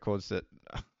stack of records that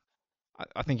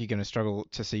I think you're going to struggle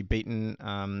to see beaten.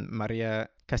 Maria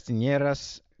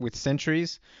Castañeras with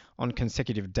centuries on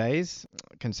consecutive days,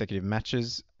 consecutive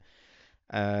matches.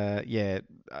 Yeah,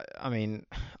 I mean,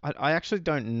 I actually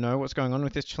don't know what's going on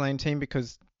with this Chilean team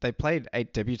because they played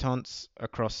 8 debutants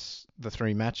across the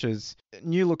 3 matches.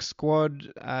 New look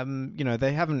squad,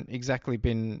 they haven't exactly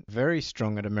been very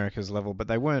strong at America's level, but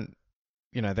they weren't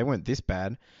this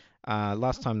bad.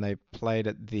 Last time they played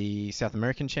at the South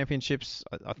American Championships,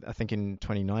 I think in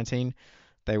 2019,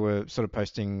 they were sort of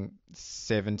posting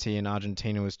 70 and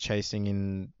Argentina was chasing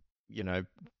in, you know,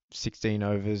 16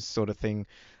 overs sort of thing.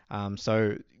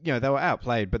 So they were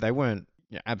outplayed, but they weren't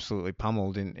absolutely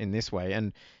pummeled in this way.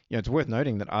 And, it's worth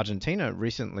noting that Argentina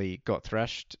recently got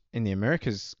thrashed in the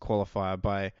Americas qualifier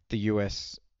by the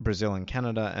US, Brazil, and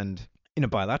Canada, and in a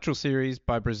bilateral series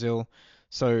by Brazil.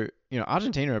 So,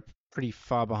 Argentina are pretty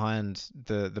far behind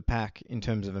the pack in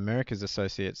terms of America's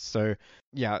associates. So,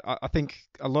 yeah, I think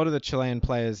a lot of the Chilean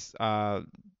players are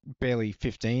barely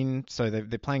 15, so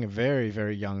they're playing a very,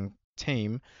 very young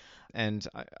team. And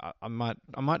I might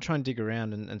try and dig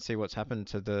around and see what's happened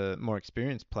to the more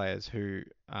experienced players who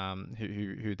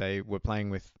they were playing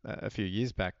with a few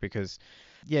years back, because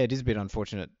yeah, it is a bit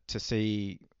unfortunate to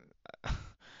see.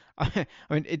 I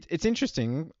mean, it's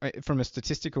interesting from a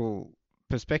statistical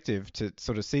perspective to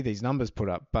sort of see these numbers put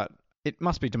up, but it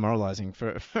must be demoralizing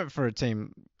for for a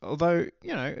team. Although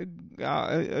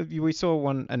we saw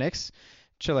an ex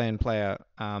Chilean player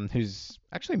who's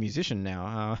actually a musician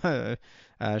now,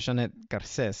 Jeanette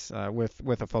Garces,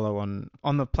 worth a follow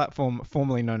on the platform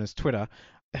formerly known as Twitter.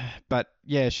 But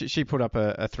yeah, she put up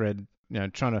a thread,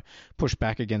 trying to push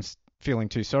back against feeling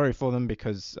too sorry for them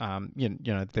because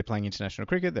they're playing international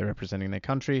cricket, they're representing their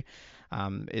country,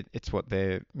 it's what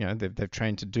they've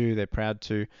trained to do, they're proud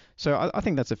to. So I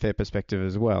think that's a fair perspective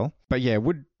as well. But yeah, it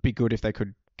would be good if they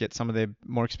could get some of their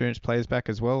more experienced players back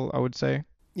as well, I would say.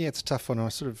 Yeah, it's a tough one. I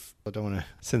don't want to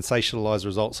sensationalise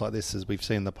results like this as we've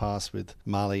seen in the past with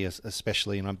Mali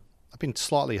especially, and I've been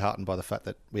slightly heartened by the fact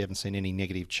that we haven't seen any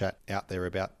negative chat out there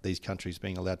about these countries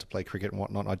being allowed to play cricket and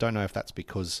whatnot. I don't know if that's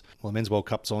because, Men's World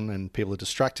Cup's on and people are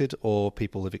distracted, or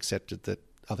people have accepted that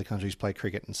other countries play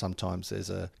cricket and sometimes there's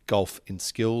a gulf in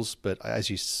skills. But as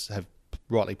you have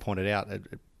rightly pointed out,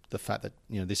 the fact that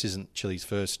this isn't Chile's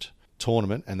first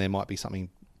tournament and there might be something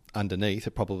underneath,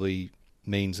 it probably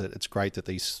means that it's great that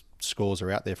these scores are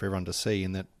out there for everyone to see,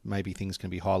 and that maybe things can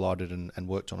be highlighted and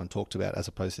worked on and talked about, as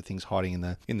opposed to things hiding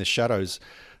in the shadows.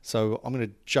 So I'm going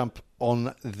to jump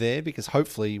on there because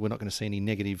hopefully we're not going to see any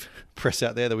negative press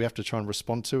out there that we have to try and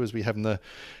respond to, as we have in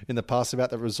the past about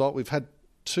the result. We've had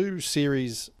 2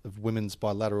 series of women's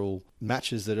bilateral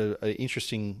matches that are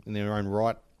interesting in their own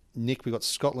right. Nick, we got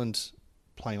Scotland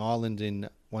playing Ireland in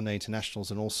one-day internationals,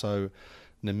 and also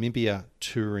Namibia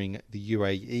touring the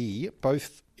UAE,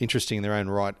 both interesting in their own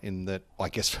right, in that, I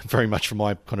guess, very much from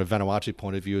my kind of Vanuatu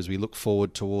point of view, as we look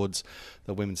forward towards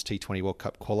the Women's T20 World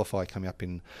Cup qualifier coming up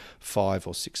in 5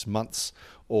 or 6 months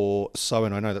or so.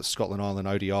 And I know that Scotland-Ireland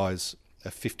ODIs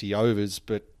are 50 overs,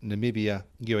 but Namibia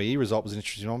UAE result was an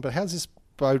interesting one. But how's this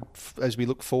both as we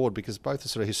look forward? Because both are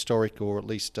sort of historic, or at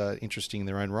least interesting in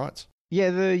their own rights. Yeah,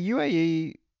 the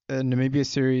UAE Namibia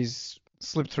series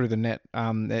slipped through the net.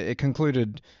 It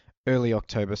concluded early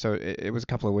October, so it was a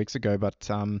couple of weeks ago. But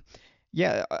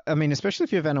yeah, I mean, especially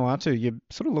if you're Vanuatu, you're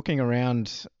sort of looking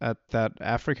around at that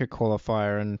Africa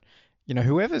qualifier, and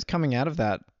whoever's coming out of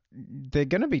that, they're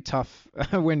going to be tough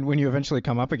when you eventually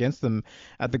come up against them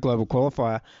at the global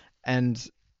qualifier. And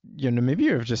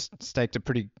Namibia have just staked a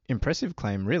pretty impressive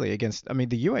claim, really, against. I mean,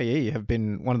 the UAE have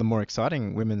been one of the more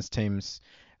exciting women's teams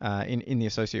in the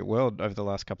associate world over the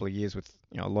last couple of years, with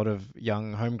a lot of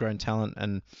young homegrown talent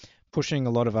and pushing a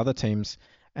lot of other teams.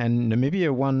 And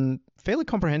Namibia won fairly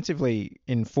comprehensively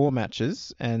in 4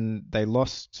 matches, and they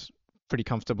lost pretty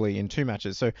comfortably in 2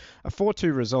 matches. So a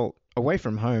 4-2 result away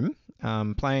from home,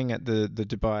 playing at the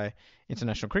Dubai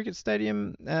International Cricket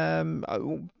Stadium.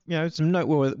 Some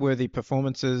noteworthy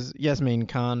performances. Yasmin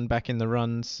Khan back in the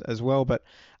runs as well, but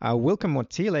Wilka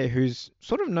Motile, who's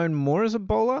sort of known more as a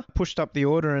bowler, pushed up the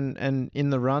order and in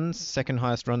the runs, second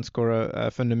highest run scorer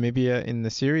for Namibia in the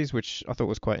series, which I thought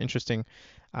was quite interesting.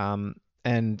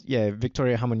 And yeah,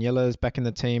 Victoria Hamoniela is back in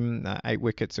the team, 8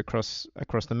 wickets across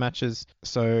the matches.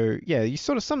 So yeah, you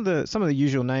sort of some of the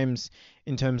usual names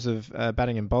in terms of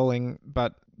batting and bowling,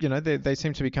 but they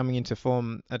seem to be coming into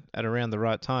form at around the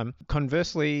right time.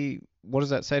 Conversely, what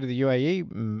does that say to the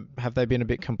UAE? Have they been a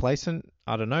bit complacent?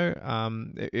 I don't know.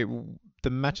 the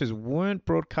matches weren't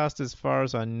broadcast as far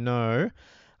as I know,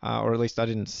 or at least I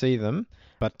didn't see them.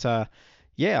 But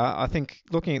yeah, I think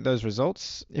looking at those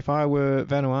results, if I were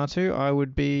Vanuatu, I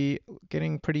would be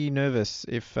getting pretty nervous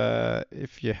if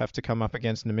you have to come up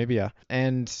against Namibia.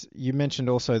 And you mentioned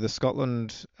also the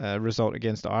Scotland result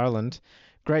against Ireland.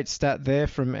 Great stat there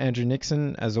from Andrew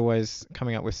Nixon, as always,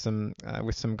 coming up with some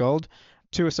gold.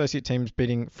 Two associate teams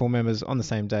beating four members on the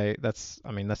same day. That's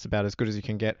about as good as you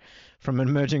can get from an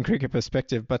emerging cricket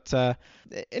perspective. But an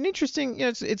interesting,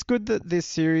 it's good that this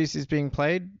series is being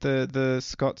played. The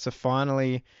Scots are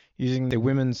finally using their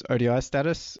women's ODI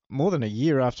status more than a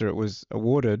year after it was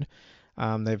awarded.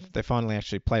 They finally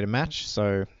actually played a match,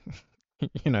 so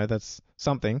that's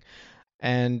something.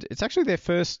 And it's actually their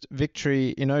first victory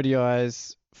in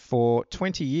ODIs for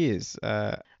 20 years.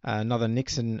 Another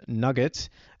Nixon nugget.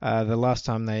 The last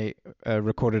time they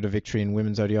recorded a victory in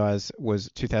women's ODIs was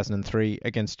 2003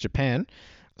 against Japan.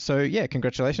 So yeah,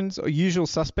 congratulations. Usual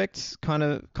suspects kind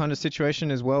of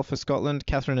situation as well for Scotland.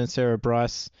 Catherine and Sarah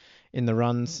Bryce in the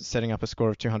runs, setting up a score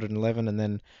of 211, and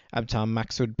then Abtar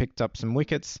Maksud picked up some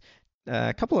wickets.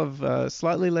 A couple of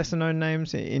slightly lesser known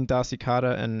names in Darcy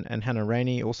Carter and Hannah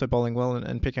Rainey also bowling well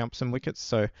and picking up some wickets.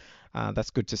 So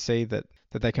that's good to see that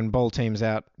they can bowl teams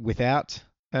out without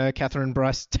Catherine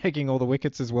Bryce taking all the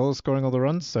wickets as well as scoring all the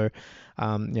runs. So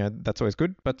that's always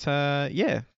good. But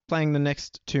yeah, playing the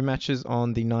next two matches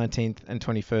on the 19th and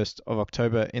 21st of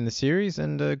October in the series,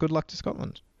 and good luck to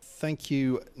Scotland. Thank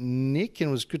you, Nick, and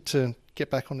it was good to get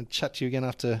back on and chat to you again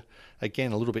after,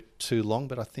 again, a little bit too long,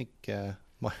 but I think the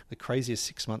craziest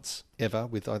 6 months ever.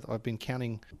 I've been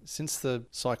counting since the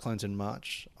cyclones in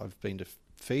March. I've been to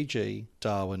Fiji,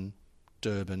 Darwin,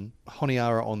 Durban,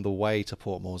 Honiara on the way to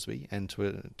Port Moresby, and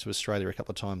to Australia a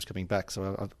couple of times coming back.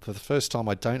 So for the first time,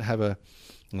 in a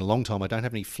long time, I don't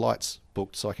have any flights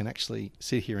booked, so I can actually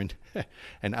sit here and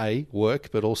work,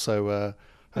 but also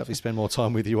hopefully spend more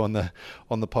time with you on the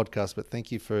podcast. But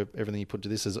thank you for everything you put to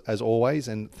this as always,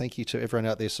 and thank you to everyone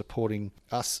out there supporting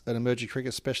us at Emerging Cricket,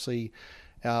 especially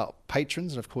our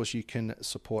patrons. And of course, you can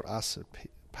support us at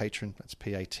Patreon. That's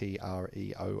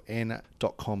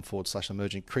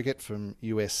patreon.com/emerging cricket from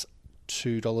US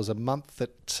 $2 a month.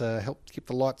 That help keep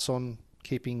the lights on,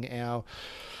 keeping our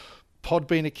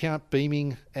Podbean account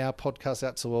beaming our podcast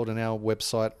out to the world and our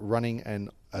website running.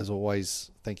 And as always,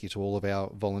 thank you to all of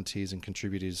our volunteers and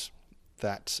contributors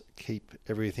that keep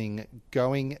everything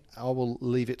going. I will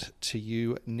leave it to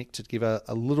you, Nick, to give a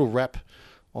little wrap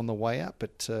on the way out.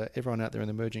 But everyone out there in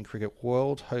the emerging cricket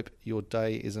world, hope your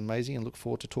day is amazing and look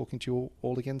forward to talking to you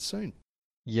all again soon.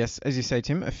 Yes, as you say,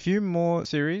 Tim, a few more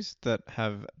series that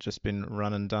have just been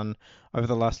run and done over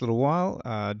the last little while.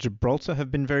 Gibraltar have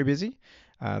been very busy.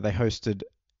 They hosted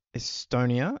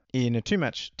Estonia in a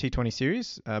two-match T20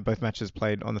 series. Both matches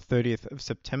played on the 30th of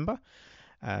September.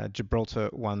 Gibraltar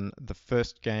won the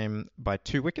first game by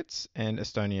 2 wickets, and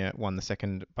Estonia won the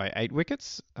second by 8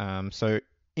 wickets. So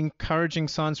encouraging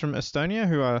signs from Estonia,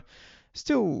 who are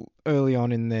still early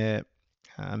on in their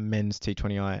men's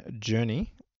T20I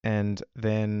journey. And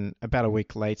then about a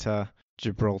week later,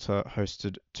 Gibraltar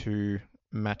hosted 2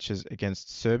 matches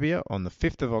against Serbia on the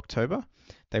 5th of October.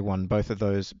 They won both of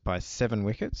those by 7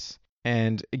 wickets.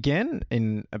 And again,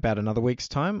 in about another week's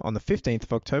time, on the 15th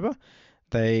of October,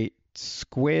 they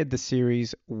squared the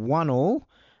series 1-1.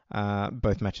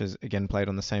 Both matches again played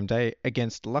on the same day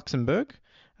against Luxembourg.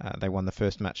 They won the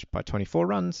first match by 24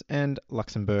 runs, and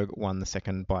Luxembourg won the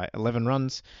second by 11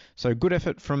 runs. So good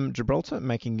effort from Gibraltar,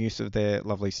 making use of their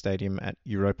lovely stadium at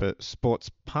Europa Sports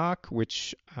Park,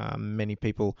 which many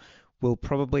people will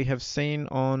probably have seen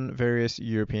on various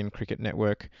European Cricket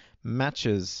Network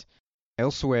matches.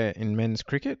 Elsewhere in men's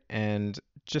cricket, and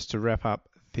just to wrap up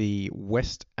the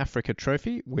West Africa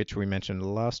Trophy, which we mentioned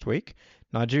last week,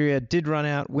 Nigeria did run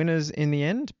out winners in the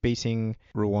end, beating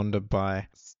Rwanda by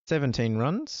 17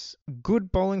 runs.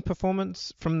 Good bowling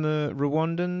performance from the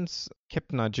Rwandans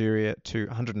kept Nigeria to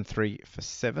 103 for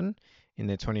 7 in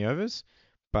their 20 overs,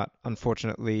 but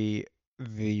unfortunately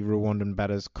the Rwandan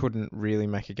batters couldn't really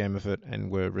make a game of it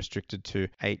and were restricted to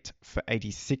 8 for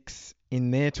 86 in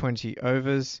their 20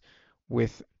 overs,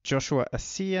 with Joshua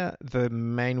Asia, the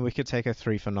main wicket taker,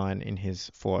 3 for 9 in his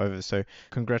 4 overs. So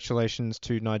congratulations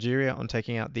to Nigeria on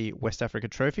taking out the West Africa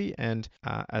Trophy, and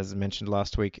as mentioned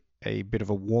last week, a bit of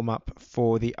a warm-up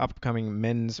for the upcoming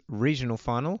men's regional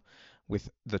final, with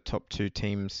the top 2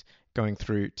 teams going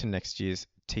through to next year's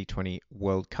T20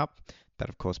 World Cup. That,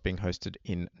 of course, being hosted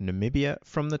in Namibia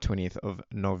from the 20th of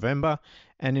November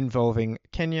and involving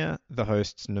Kenya, the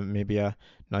hosts, Namibia,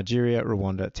 Nigeria,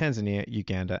 Rwanda, Tanzania,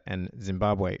 Uganda, and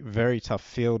Zimbabwe. Very tough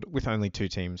field with only 2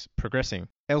 teams progressing.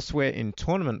 Elsewhere in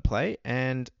tournament play,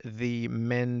 and the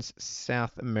Men's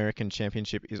South American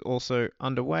Championship is also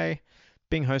underway.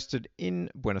 Being hosted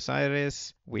in Buenos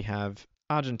Aires, we have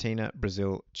Argentina,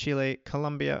 Brazil, Chile,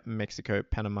 Colombia, Mexico,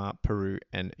 Panama, Peru,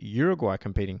 and Uruguay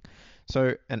competing.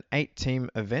 So an 8-team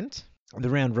event. The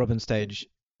round robin stage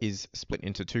is split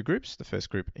into 2 groups. The first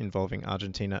group involving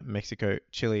Argentina, Mexico,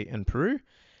 Chile, and Peru,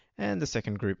 and the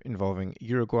second group involving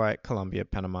Uruguay, Colombia,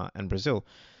 Panama, and Brazil.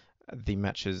 The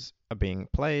matches are being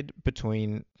played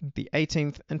between the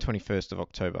 18th and 21st of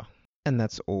October. And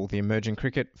that's all the emerging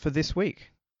cricket for this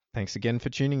week. Thanks again for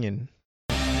tuning in.